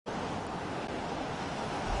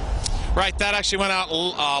Right, that actually went out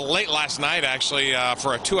late last night, actually,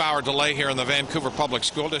 for a 2-hour delay here in the Vancouver Public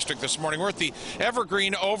School District this morning. We're at the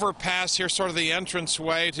Evergreen Overpass here, sort of the entrance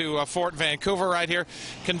way to Fort Vancouver right here.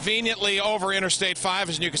 Conveniently over Interstate 5,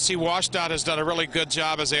 as you can see, WSDOT has done a really good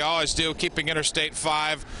job, as they always do, keeping Interstate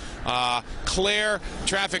 5 clear.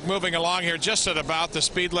 Traffic moving along here just at about the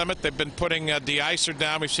speed limit. They've been putting de-icer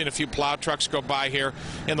down. We've seen a few plow trucks go by here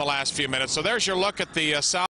in the last few minutes. So there's your look at the south